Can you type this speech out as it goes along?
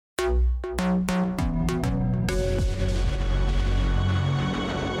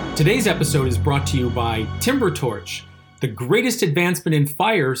Today's episode is brought to you by TimberTorch, the greatest advancement in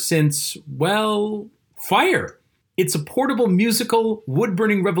fire since, well, fire. It's a portable musical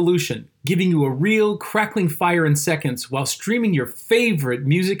wood-burning revolution, giving you a real crackling fire in seconds while streaming your favorite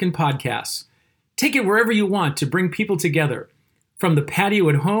music and podcasts. Take it wherever you want to bring people together, from the patio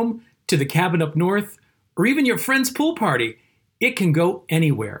at home to the cabin up north, or even your friend's pool party. It can go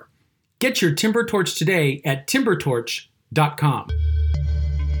anywhere. Get your TimberTorch today at timbertorch.com.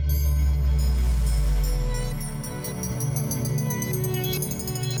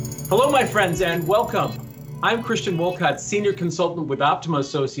 Hello, my friends, and welcome. I'm Christian Wolcott, Senior Consultant with Optima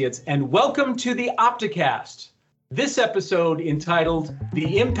Associates, and welcome to the Opticast. This episode entitled,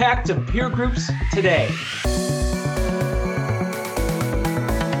 The Impact of Peer Groups Today.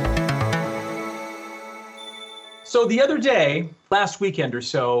 So the other day, last weekend or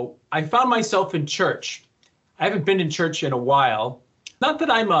so, I found myself in church. I haven't been in church in a while. Not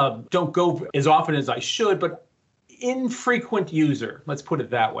that don't go as often as I should, but infrequent user, let's put it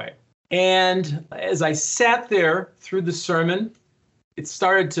that way. And as I sat there through the sermon, it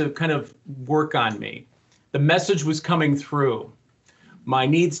started to kind of work on me. The message was coming through. My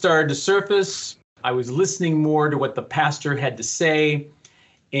needs started to surface. I was listening more to what the pastor had to say,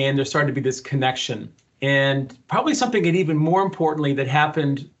 and there started to be this connection. And probably something that even more importantly that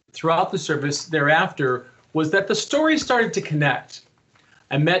happened throughout the service thereafter was that the stories started to connect.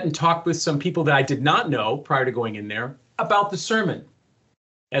 I met and talked with some people that I did not know prior to going in there about the sermon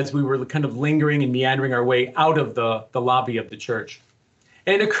as we were kind of lingering and meandering our way out of the lobby of the church.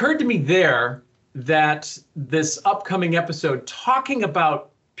 And it occurred to me there that this upcoming episode talking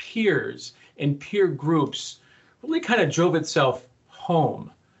about peers and peer groups really kind of drove itself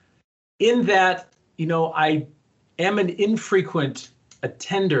home in that, I am an infrequent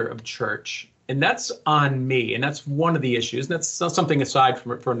attender of church, and that's on me, and that's one of the issues. And that's something aside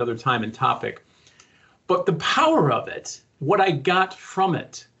from it for another time and topic. But the power of it, what I got from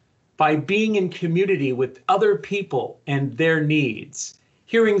it by being in community with other people and their needs,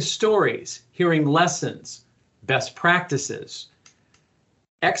 hearing stories, hearing lessons, best practices,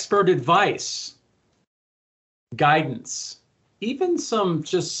 expert advice, guidance, even some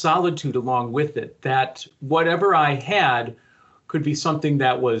just solitude along with it, that whatever I had could be something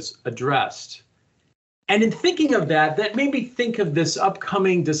that was addressed. And in thinking of that made me think of this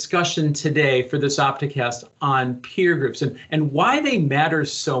upcoming discussion today for this Opticast on peer groups and why they matter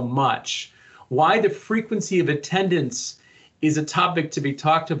so much, why the frequency of attendance is a topic to be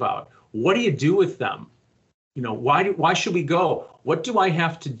talked about. What do you do with them? Why should we go? What do I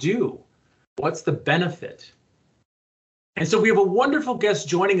have to do? What's the benefit? And so we have a wonderful guest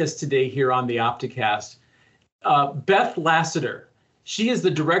joining us today here on the Opticast, Beth Lassiter. She is the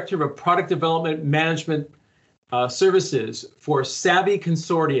Director of Product Development Management Services for Savvy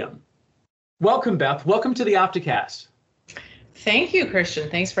Consortium. Welcome, Beth. Welcome to the Opticast. Thank you, Christian.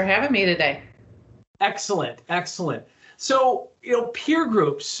 Thanks for having me today. Excellent, excellent. So, peer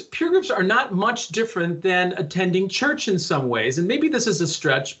groups are not much different than attending church in some ways. And maybe this is a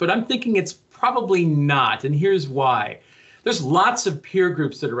stretch, but I'm thinking it's probably not. And here's why. There's lots of peer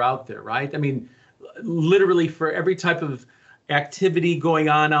groups that are out there, right? I mean, literally for every type of activity going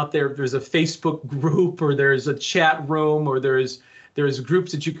on out there, there's a Facebook group, or there's a chat room, or there's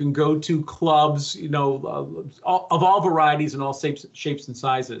groups that you can go to, clubs, of all varieties and all shapes and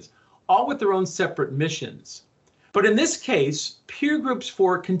sizes, all with their own separate missions. But in this case, peer groups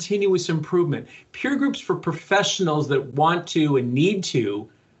for continuous improvement, peer groups for professionals that want to and need to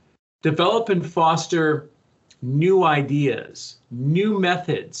develop and foster new ideas, new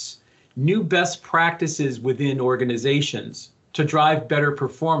methods, new best practices within organizations to drive better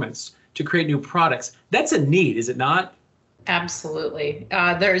performance, to create new products. That's a need, is it not? Absolutely.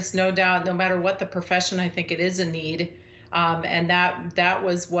 There's no doubt, no matter what the profession, I think it is a need. And that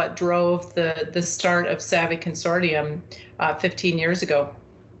was what drove the start of Savvy Consortium 15 years ago.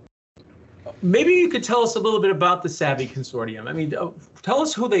 Maybe you could tell us a little bit about the Savvy Consortium. I mean, tell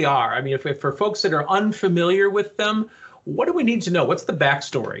us who they are. I mean, if for folks that are unfamiliar with them, what do we need to know? What's the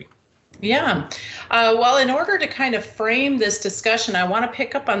backstory? Yeah. Well, in order to kind of frame this discussion, I want to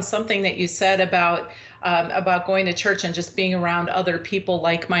pick up on something that you said about going to church and just being around other people,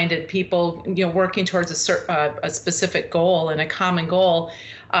 like-minded people, working towards a specific goal and a common goal.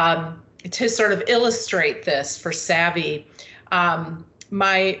 To sort of illustrate this for Savvy,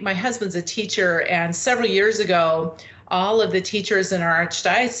 my husband's a teacher, and several years ago, all of the teachers in our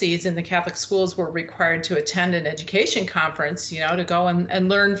archdiocese in the Catholic schools were required to attend an education conference, to go and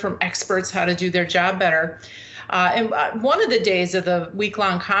learn from experts how to do their job better. One of the days of the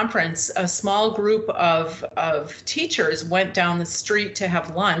week-long conference, a small group of teachers went down the street to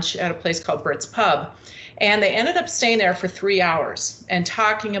have lunch at a place called Britt's Pub. And they ended up staying there for 3 hours and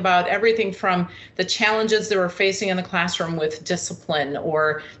talking about everything from the challenges they were facing in the classroom with discipline,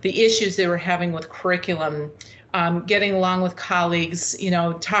 or the issues they were having with curriculum, getting along with colleagues,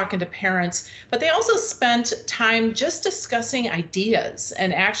 talking to parents. But they also spent time just discussing ideas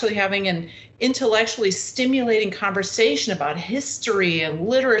and actually having an intellectually stimulating conversation about history and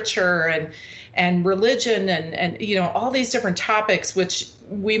literature and religion and all these different topics, which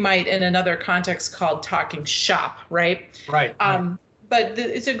we might in another context call talking shop, right? Right. But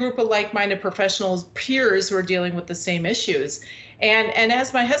it's a group of like-minded professionals, peers who are dealing with the same issues. And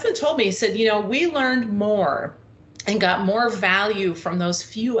as my husband told me, he said, we learned more and got more value from those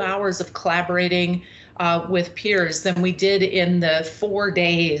few hours of collaborating with peers than we did in the 4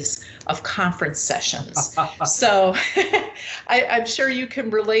 days of conference sessions. So I'm sure you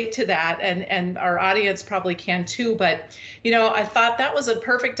can relate to that, and our audience probably can too. But, I thought that was a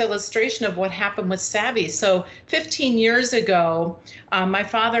perfect illustration of what happened with Savvy. So 15 years ago, my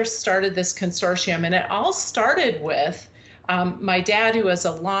father started this consortium, and it all started with my dad, who has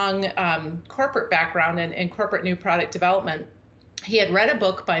a long corporate background in corporate new product development. He had read a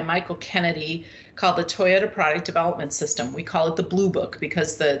book by Michael Kennedy called the Toyota Product Development System. We call it the Blue Book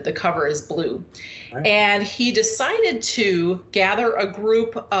because the cover is blue. Right. And he decided to gather a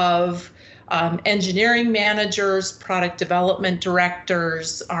group of engineering managers, product development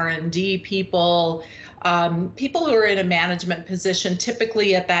directors, R&D people, people who are in a management position,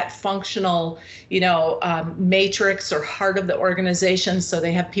 typically at that functional, matrix or heart of the organization. So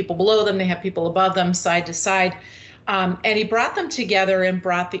they have people below them, they have people above them, side to side. And he brought them together and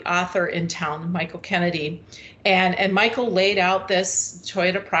brought the author in town, Michael Kennedy. And Michael laid out this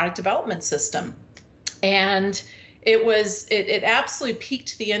Toyota product development system. And it absolutely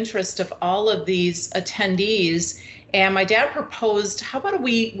piqued the interest of all of these attendees. And my dad proposed, how about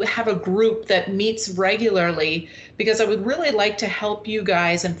we have a group that meets regularly, because I would really like to help you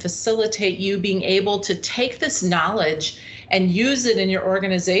guys and facilitate you being able to take this knowledge and use it in your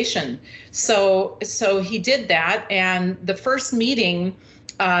organization. So he did that, and the first meeting,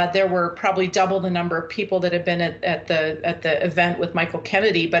 there were probably double the number of people that had been at the event with Michael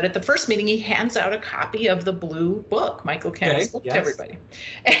Kennedy. But at the first meeting, he hands out a copy of the Blue Book, Michael Kennedy's book, to everybody.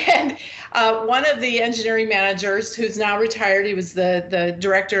 And one of the engineering managers, who's now retired, he was the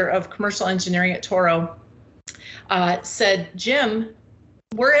director of commercial engineering at Toro, said, "Jim,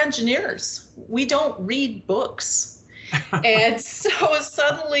 we're engineers. We don't read books." And so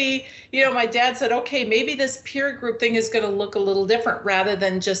suddenly, my dad said, okay, maybe this peer group thing is going to look a little different, rather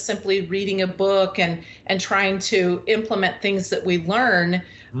than just simply reading a book and trying to implement things that we learn.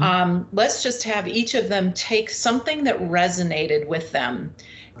 Let's just have each of them take something that resonated with them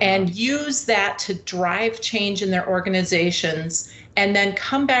and use that to drive change in their organizations, and then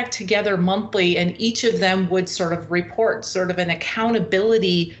come back together monthly, and each of them would sort of report, sort of an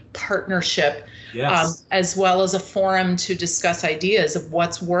accountability partnership. Yes. As well as a forum to discuss ideas of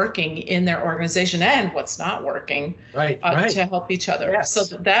what's working in their organization and what's not working, right. To help each other. Yes.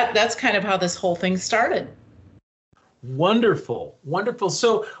 So that's kind of how this whole thing started. Wonderful.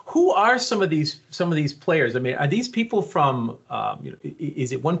 So who are some of these players? I mean, are these people from,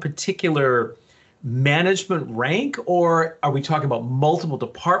 is it one particular management rank, or are we talking about multiple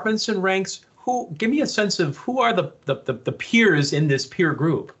departments and ranks? Give me a sense of who are the peers in this peer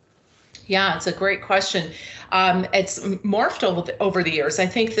group? Yeah, it's a great question. It's morphed over the years. I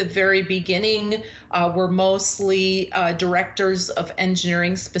think the very beginning were mostly directors of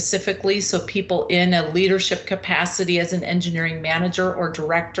engineering specifically, so people in a leadership capacity as an engineering manager or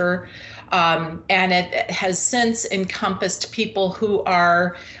director. And it has since encompassed people who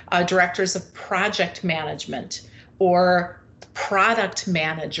are directors of project management or product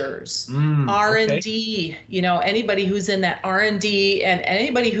managers, R&D, anybody who's in that R&D and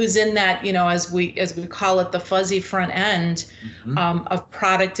anybody who's in that, as we call it, the fuzzy front end of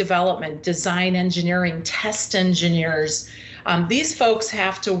product development, design engineering, test engineers. These folks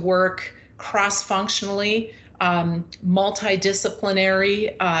have to work cross-functionally,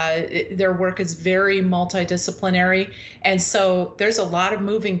 multidisciplinary. Their work is very multidisciplinary. And so there's a lot of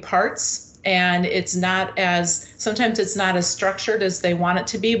moving parts. And sometimes it's not as structured as they want it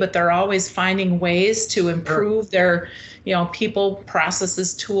to be, but they're always finding ways to improve their, people,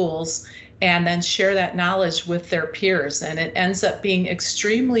 processes, tools, and then share that knowledge with their peers. And it ends up being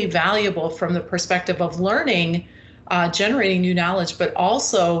extremely valuable from the perspective of learning generating new knowledge, but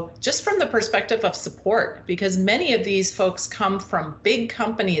also just from the perspective of support, because many of these folks come from big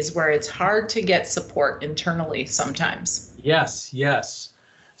companies where it's hard to get support internally sometimes. Yes, yes.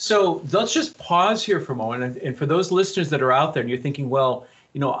 So let's just pause here for a moment. And for those listeners that are out there and you're thinking, well,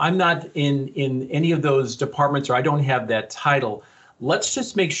 I'm not in any of those departments, or I don't have that title. Let's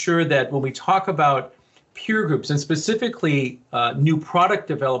just make sure that when we talk about peer groups, and specifically new product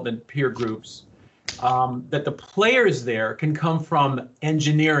development peer groups, that the players there can come from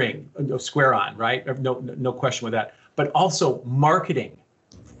engineering, square on, right? No question with that. But also marketing,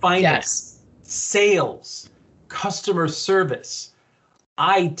 finance, sales, customer service,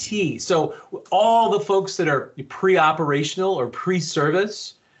 IT. So all the folks that are pre-operational or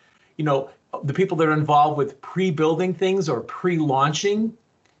pre-service, the people that are involved with pre-building things or pre-launching,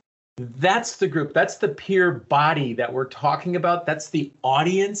 that's the group, that's the peer body that we're talking about. That's the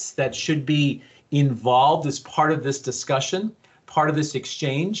audience that should be involved as part of this discussion, part of this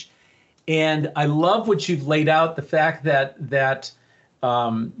exchange. And I love what you've laid out, the fact that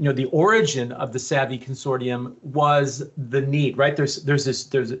the origin of the Savvy Consortium was the need, right? There's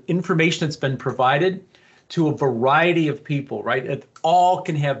information that's been provided to a variety of people, right? It all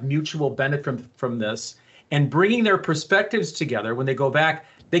can have mutual benefit from this, and bringing their perspectives together when they go back,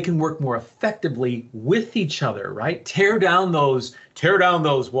 they can work more effectively with each other, right? Tear down those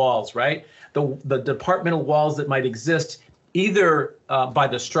walls, right? The departmental walls that might exist, either by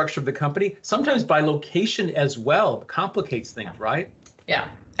the structure of the company, sometimes by location as well, complicates things, right? Yeah,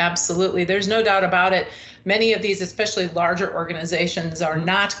 absolutely. There's no doubt about it. Many of these, especially larger organizations, are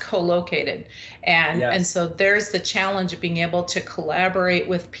not co-located. And so there's the challenge of being able to collaborate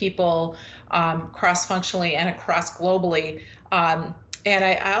with people cross-functionally and across globally. And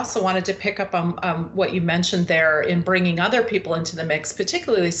I also wanted to pick up on what you mentioned there in bringing other people into the mix,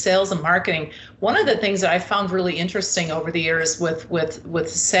 particularly sales and marketing. One of the things that I found really interesting over the years with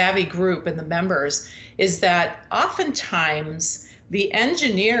Savvy Group and the members is that oftentimes the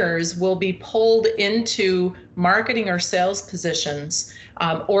engineers will be pulled into marketing or sales positions,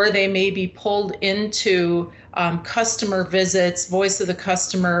 or they may be pulled into customer visits, voice of the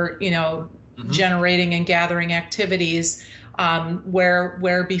customer, generating and gathering activities.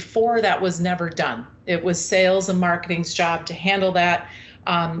 Where before that was never done. It was sales and marketing's job to handle that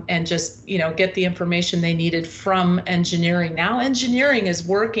and just get the information they needed from engineering. Now engineering is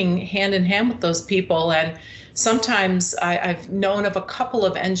working hand in hand with those people, and sometimes I've known of a couple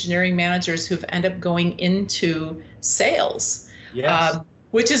of engineering managers who've ended up going into sales. Yes.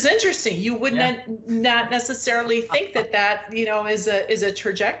 Which is interesting. You would not necessarily think that is a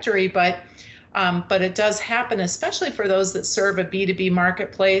trajectory, but it does happen, especially for those that serve a B2B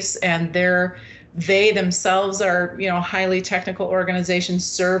marketplace, and they themselves are, highly technical organizations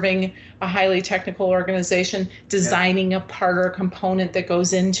serving a highly technical organization, designing a part or a component that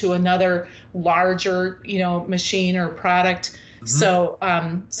goes into another larger, machine or product.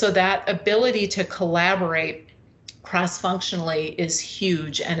 Mm-hmm. So that ability to collaborate cross-functionally is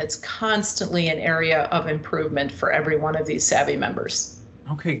huge, and it's constantly an area of improvement for every one of these Savvy members.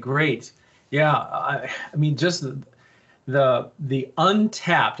 Okay, great. Yeah, I mean, just the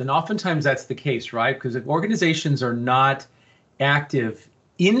untapped, and oftentimes that's the case, right? Because if organizations are not active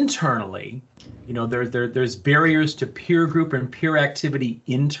internally, there's barriers to peer group and peer activity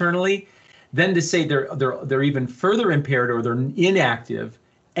internally. Then to say they're even further impaired or they're inactive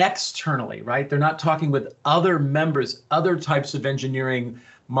externally, right? They're not talking with other members, other types of engineering,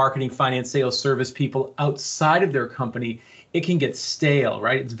 marketing, finance, sales, service people outside of their company. It can get stale,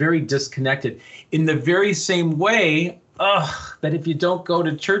 right? It's very disconnected. In the very same way, that if you don't go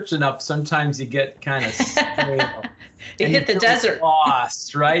to church enough, sometimes you get kind of stale. You hit the desert.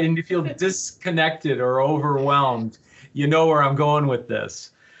 Lost, right? And you feel disconnected or overwhelmed. You know where I'm going with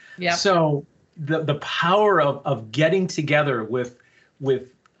this. Yeah. So the power of getting together with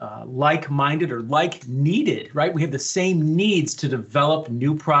like-minded or like-needed, right? We have the same needs to develop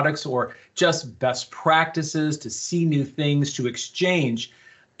new products or just best practices, to see new things, to exchange.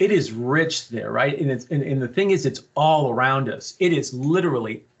 It is rich there, right? And the thing is, it's all around us. It is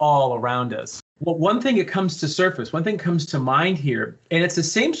literally all around us. Well, one thing that comes to mind here, and it's the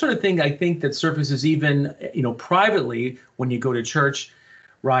same sort of thing I think that surfaces even, privately when you go to church,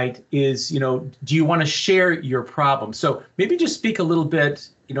 right, is, do you want to share your problem? So maybe just speak a little bit,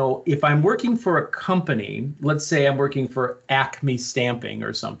 if I'm working for a company, let's say I'm working for Acme Stamping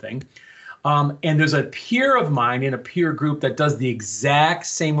or something, and there's a peer of mine in a peer group that does the exact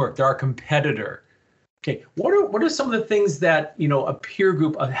same work. They're our competitor. Okay, what are some of the things that, a peer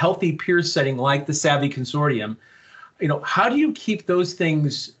group, a healthy peer setting like the Savvy Consortium, how do you keep those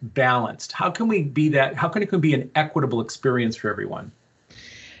things balanced? How can we be that? How can it be an equitable experience for everyone?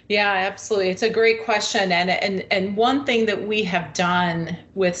 Yeah, absolutely. It's a great question. And one thing that we have done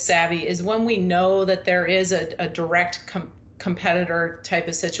with Savvy is when we know that there is a direct competitor type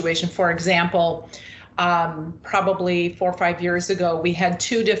of situation. For example, probably 4 or 5 years ago, we had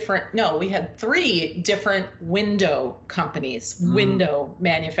we had 3 different window companies, window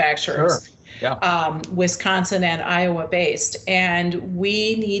manufacturers. Sure. Yeah. Wisconsin and Iowa based. And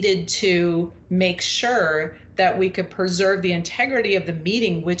we needed to make sure that we could preserve the integrity of the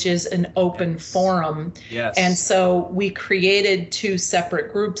meeting, which is an open forum. Yes. And so we created 2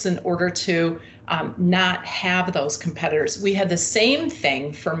 separate groups in order to not have those competitors. We had the same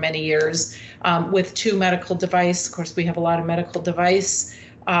thing for many years with 2 medical device. Of course, we have a lot of medical device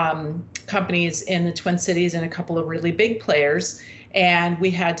companies in the Twin Cities and a couple of really big players. And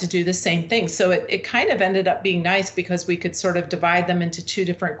we had to do the same thing. So it kind of ended up being nice because we could sort of divide them into 2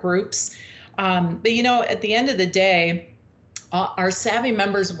 different groups. But, at the end of the day, our Savvy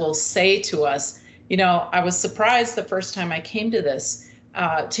members will say to us, I was surprised the first time I came to this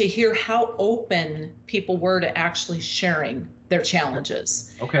to hear how open people were to actually sharing their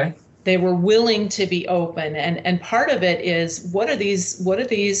challenges. Okay. They were willing to be open. And part of it is, what are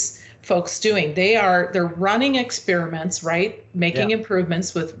these folks doing? They're running experiments, right? Making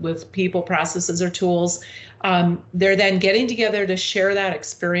improvements with people, processes, or tools. They're then getting together to share that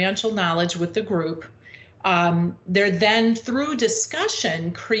experiential knowledge with the group. They're then, through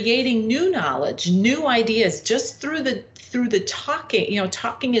discussion, creating new knowledge, new ideas, just through the talking.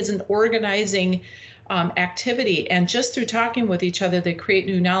 Talking is an organizing activity, and just through talking with each other, they create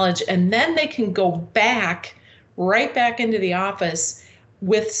new knowledge, and then they can go right back into the office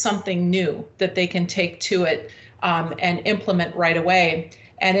with something new that they can take to it and implement right away.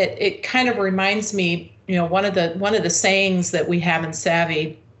 And it kind of reminds me, one of the sayings that we have in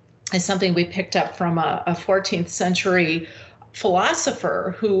Savvy is something we picked up from a 14th century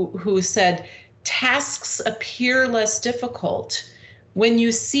philosopher who said, tasks appear less difficult when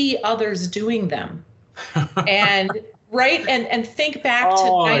you see others doing them. And right, and think back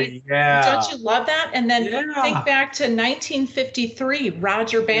to, don't you love that? And then think back to 1953,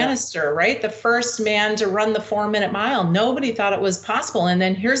 Roger Bannister, right? The first man to run the 4-minute mile. Nobody thought it was possible. And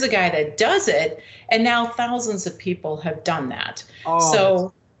then here's a guy that does it. And now thousands of people have done that.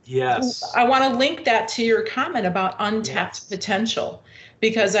 So yes, I want to link that to your comment about untapped potential,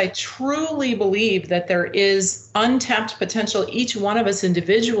 because I truly believe that there is untapped potential, each one of us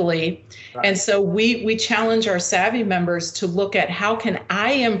individually. Right. And so we challenge our Savvy members to look at, how can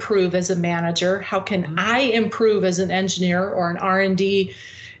I improve as a manager? How can I improve as an engineer or an R&D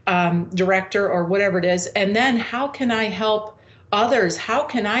director or whatever it is? And then how can I help others? How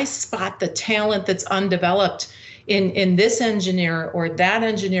can I spot the talent that's undeveloped in this engineer or that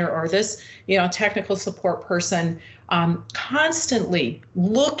engineer or this technical support person? Constantly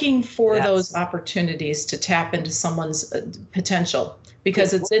looking for those opportunities to tap into someone's potential,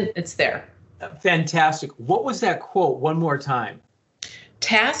 because it's there. Fantastic. What was that quote? One more time.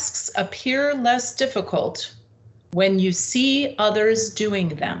 Tasks appear less difficult when you see others doing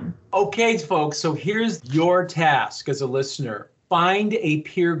them. Okay, folks. So here's your task as a listener. Find a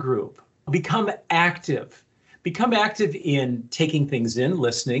peer group. Become active. Become active in taking things in,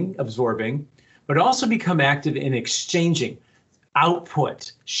 listening, absorbing, but also become active in exchanging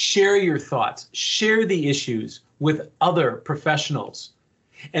output. Share your thoughts, share the issues with other professionals.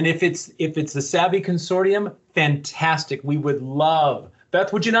 And if it's the Savvy Consortium, fantastic. We would love,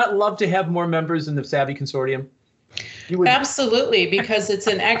 Beth, would you not love to have more members in the Savvy Consortium? You would. Absolutely, because it's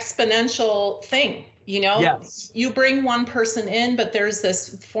an exponential thing. Yes. You bring one person in, but there's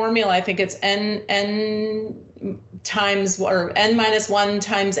this formula. I think it's n times, or n minus 1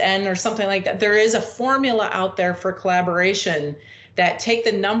 times n, or something like that. There is a formula out there for collaboration that take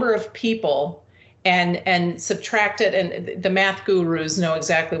the number of people and subtract it. And the math gurus know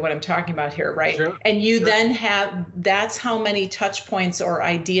exactly what I'm talking about here, right? Sure. And you then have, that's how many touch points or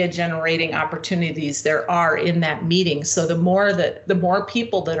idea generating opportunities there are in that meeting. So the more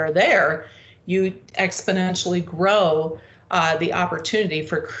people that are there, you exponentially grow the opportunity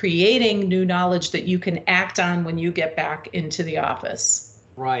for creating new knowledge that you can act on when you get back into the office.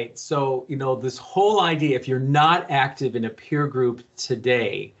 Right. So, this whole idea, if you're not active in a peer group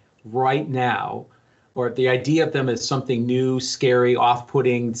today, right now, or the idea of them as something new, scary,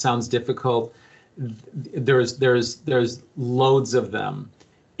 off-putting, sounds difficult, there's loads of them.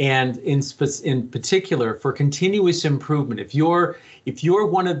 And in particular, for continuous improvement, if you're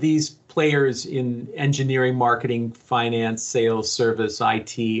one of these players in engineering, marketing, finance, sales, service,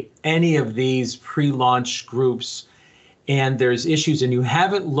 IT, any of these pre-launch groups, and there's issues and you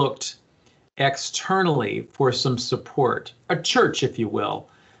haven't looked externally for some support, a church, if you will,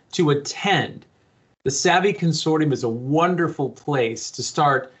 to attend, the Savvy Consortium is a wonderful place to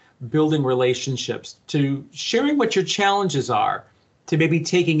start building relationships, to sharing what your challenges are, to maybe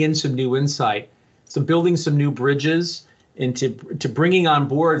taking in some new insight, so building some new bridges, and to bringing on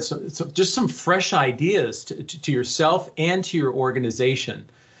board so just some fresh ideas to yourself and to your organization.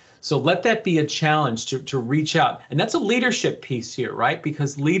 So let that be a challenge to reach out. And that's a leadership piece here, right?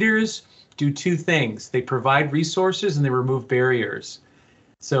 Because leaders do two things. They provide resources and they remove barriers.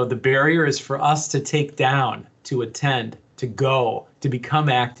 So the barrier is for us to take down, to attend, to go, to become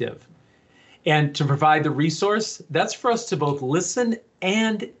active. And to provide the resource, that's for us to both listen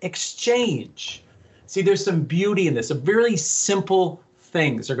and exchange. See, there's some beauty in this. Some very simple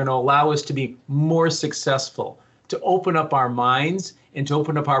things are going to allow us to be more successful, to open up our minds and to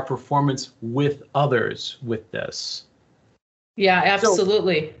open up our performance with others with this. Yeah,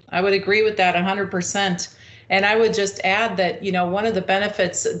 absolutely. I would agree with that 100%. And I would just add that, one of the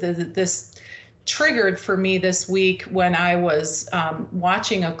benefits this triggered for me this week when I was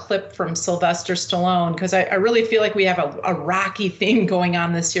watching a clip from Sylvester Stallone, because I really feel like we have a Rocky theme going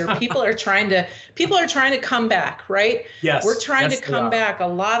on this year. People are trying to come back, right? Yes. We're trying to come back. A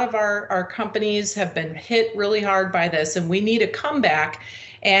lot of our companies have been hit really hard by this, and we need a comeback.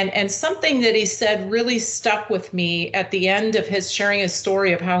 And something that he said really stuck with me at the end of his sharing his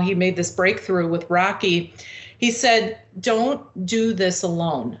story of how he made this breakthrough with Rocky. He said, "Don't do this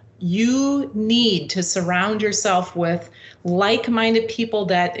alone. You need to surround yourself with like-minded people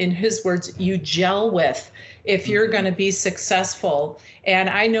that, in his words, you gel with if you're going to be successful." And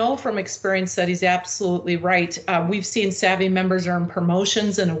I know from experience that he's absolutely right. We've seen Savvy members earn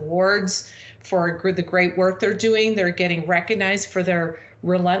promotions and awards for the great work they're doing. They're getting recognized for their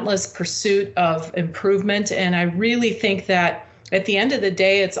relentless pursuit of improvement. And I really think that at the end of the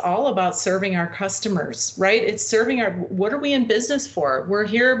day, it's all about serving our customers, right? It's serving what are we in business for? We're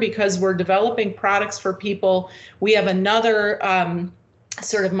here because we're developing products for people. We have another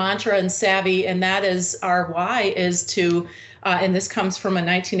sort of mantra in Savvy, and that is our why is to, and this comes from a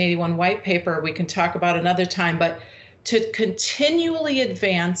 1981 white paper we can talk about another time, but to continually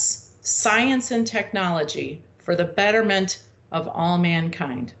advance science and technology for the betterment of all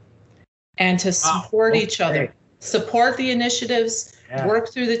mankind, and to support each other. Support the initiatives,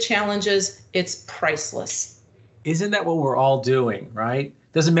 work through the challenges. It's priceless. Isn't that what we're all doing, right?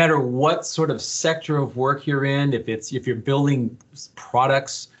 Doesn't matter what sort of sector of work you're in, if you're building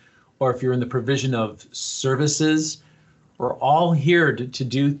products or if you're in the provision of services, we're all here to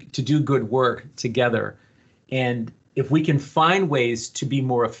do good work together. And if we can find ways to be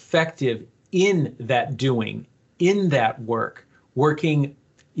more effective in that doing, in that work, working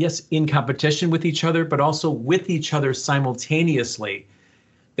yes, in competition with each other, but also with each other simultaneously,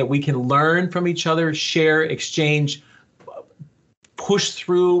 that we can learn from each other, share, exchange, push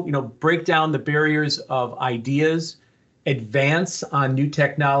through, break down the barriers of ideas, advance on new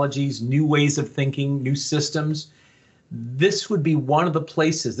technologies, new ways of thinking, new systems. This would be one of the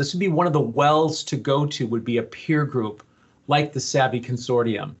places, this would be one of the wells to go to, would be a peer group like the Savvy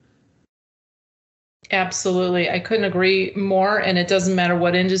Consortium. Absolutely. I couldn't agree more. And it doesn't matter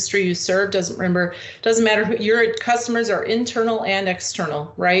what industry you serve. Doesn't matter who your customers are, internal and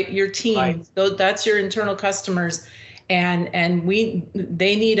external, right? Your team, right. That's your internal customers. And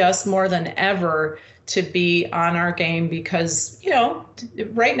they need us more than ever to be on our game because,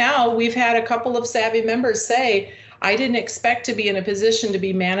 right now we've had a couple of Savvy members say, I didn't expect to be in a position to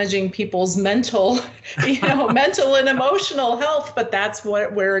be managing people's mental and emotional health, but that's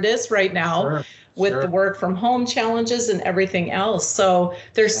where it is right now. Sure. With the work from home challenges and everything else. So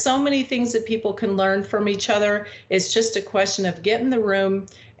there's so many things that people can learn from each other. It's just a question of get in the room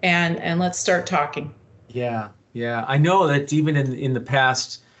and let's start talking. Yeah. I know that even in the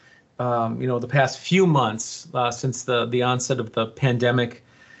past, the past few months since the onset of the pandemic,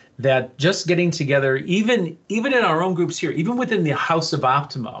 that just getting together, even in our own groups here, even within the House of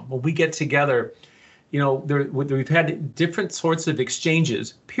Optima, when we get together, we've had different sorts of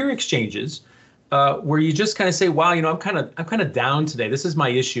exchanges, peer exchanges, where you just kind of say, wow, I'm kind of down today. This is my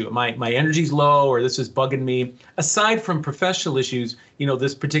issue. My energy's low, or this is bugging me. Aside from professional issues,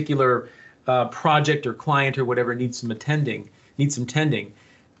 this particular project or client or whatever needs some tending.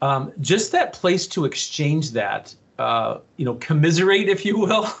 Just that place to exchange that, commiserate, if you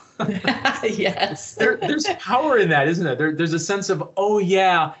will. Yes. There's power in that, isn't there? There's a sense of, oh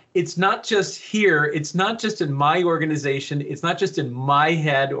yeah, it's not just here. It's not just in my organization. It's not just in my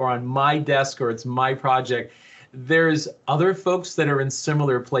head or on my desk or it's my project. There's other folks that are in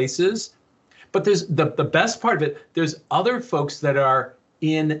similar places, But there's the best part of it, there's other folks that are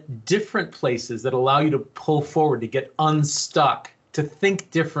in different places that allow you to pull forward, to get unstuck, to think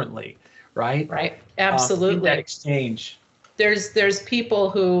differently, right? Right. Absolutely. That exchange. There's people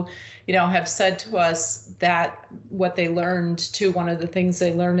who, have said to us that what they learned too, one of the things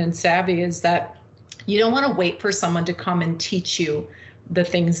they learned in Savvy is that you don't want to wait for someone to come and teach you the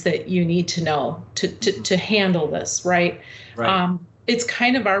things that you need to know to handle this, right? Right. It's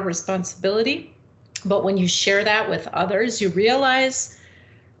kind of our responsibility, but when you share that with others, you realize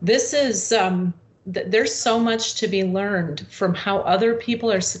this is there's so much to be learned from how other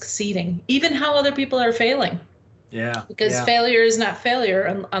people are succeeding, even how other people are failing. Yeah. Because failure is not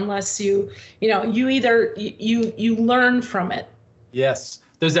failure unless you learn from it. Yes.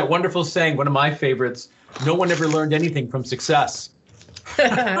 There's that wonderful saying, one of my favorites, no one ever learned anything from success.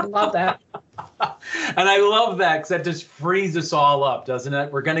 I love that. And I love that because that just frees us all up, doesn't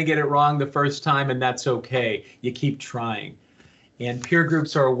it? We're going to get it wrong the first time, and that's okay. You keep trying. And peer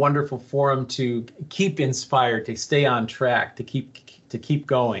groups are a wonderful forum to keep inspired, to stay on track, to keep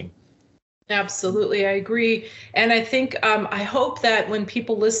going. Absolutely, I agree. And I think I hope that when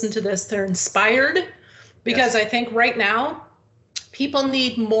people listen to this, they're inspired, because I think right now people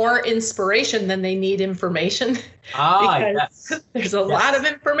need more inspiration than they need information. Because there's a lot of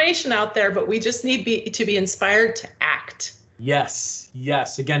information out there, but we just need to be inspired to act. Yes.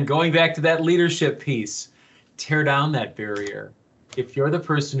 Again, going back to that leadership piece, tear down that barrier. If you're the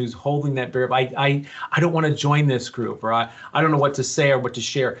person who's holding that barrier, I don't want to join this group, or I don't know what to say or what to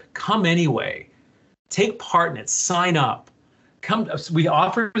share. Come anyway. Take part in it. Sign up. Come. We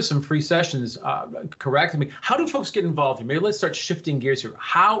offer some free sessions. Correct. I mean, how do folks get involved here? Maybe let's start shifting gears here.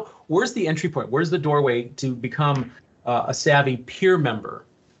 Where's the entry point? Where's the doorway to become a Savvy peer member?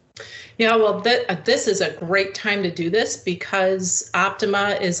 Yeah, well, this is a great time to do this because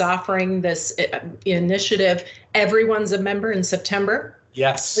Optima is offering this initiative. Everyone's a member in September.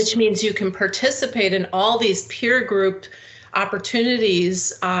 Yes. Which means you can participate in all these peer group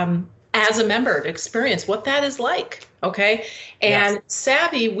opportunities as a member to experience what that is like. Okay. And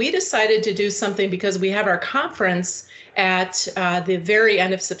Savvy, we decided to do something because we have our conference at the very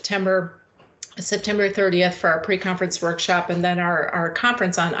end of September 30th for our pre-conference workshop, and then our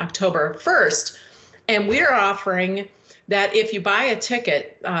conference on October 1st. And we're offering that if you buy a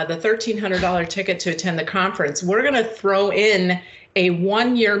ticket, the $1,300 ticket to attend the conference, we're going to throw in a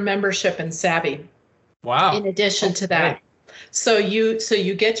 1-year membership in Savvy. Wow. In addition to that. So you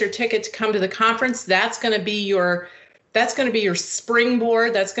get your ticket to come to the conference. That's going to be your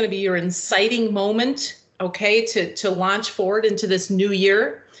springboard. That's going to be your inciting moment, okay, to launch forward into this new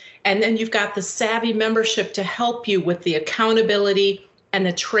year. And then you've got the Savvy membership to help you with the accountability and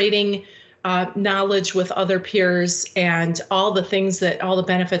the trading knowledge with other peers and all the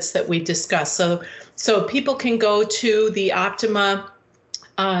benefits that we've discussed. So people can go to the Optima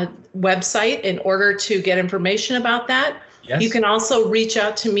website in order to get information about that. Yes. You can also reach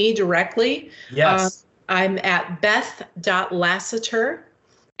out to me directly. Yes. I'm at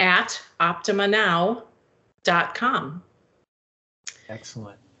beth.lassiter@optimanow.com.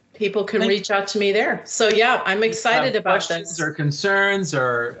 Excellent. People can reach out to me there. So yeah, I'm excited about this. Or concerns,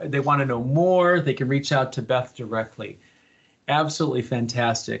 or they want to know more, they can reach out to Beth directly. Absolutely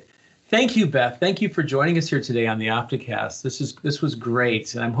fantastic. Thank you, Beth. Thank you for joining us here today on the Opticast. This was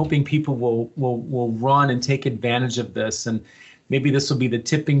great, and I'm hoping people will run and take advantage of this. And maybe this will be the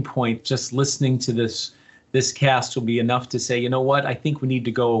tipping point. Just listening to this cast will be enough to say, you know what? I think we need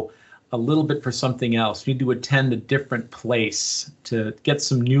to go a little bit for something else. We need to attend a different place to get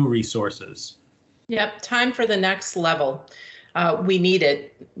some new resources. Yep, time for the next level. We need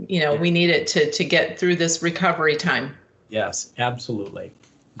it. We need it to get through this recovery time. Yes, absolutely.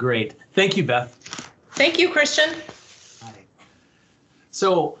 Great. Thank you, Beth. Thank you, Christian.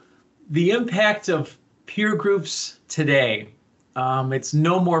 So the impact of peer groups today, it's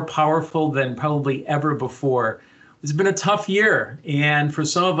no more powerful than probably ever before. It's been a tough year, and for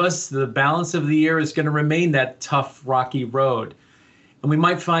some of us, the balance of the year is going to remain that tough, rocky road. And we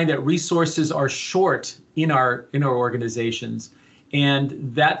might find that resources are short in our organizations, and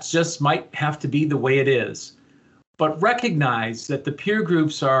that just might have to be the way it is. But recognize that the peer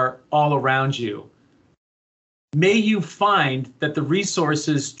groups are all around you. May you find that the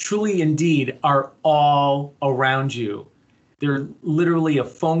resources truly indeed are all around you. They're literally a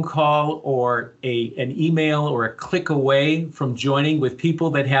phone call or an email or a click away from joining with people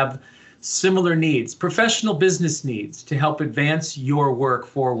that have similar needs, professional business needs, to help advance your work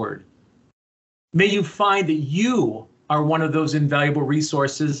forward. May you find that you are one of those invaluable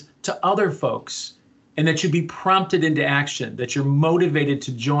resources to other folks, and that you be prompted into action, that you're motivated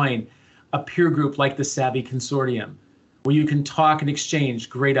to join a peer group like the Savvy Consortium, where you can talk and exchange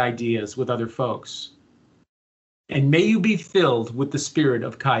great ideas with other folks. And may you be filled with the spirit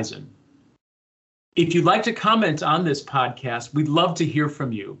of Kaizen. If you'd like to comment on this podcast, we'd love to hear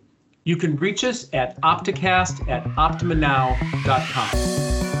from you. You can reach us at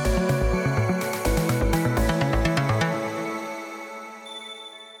opticast@optimanow.com.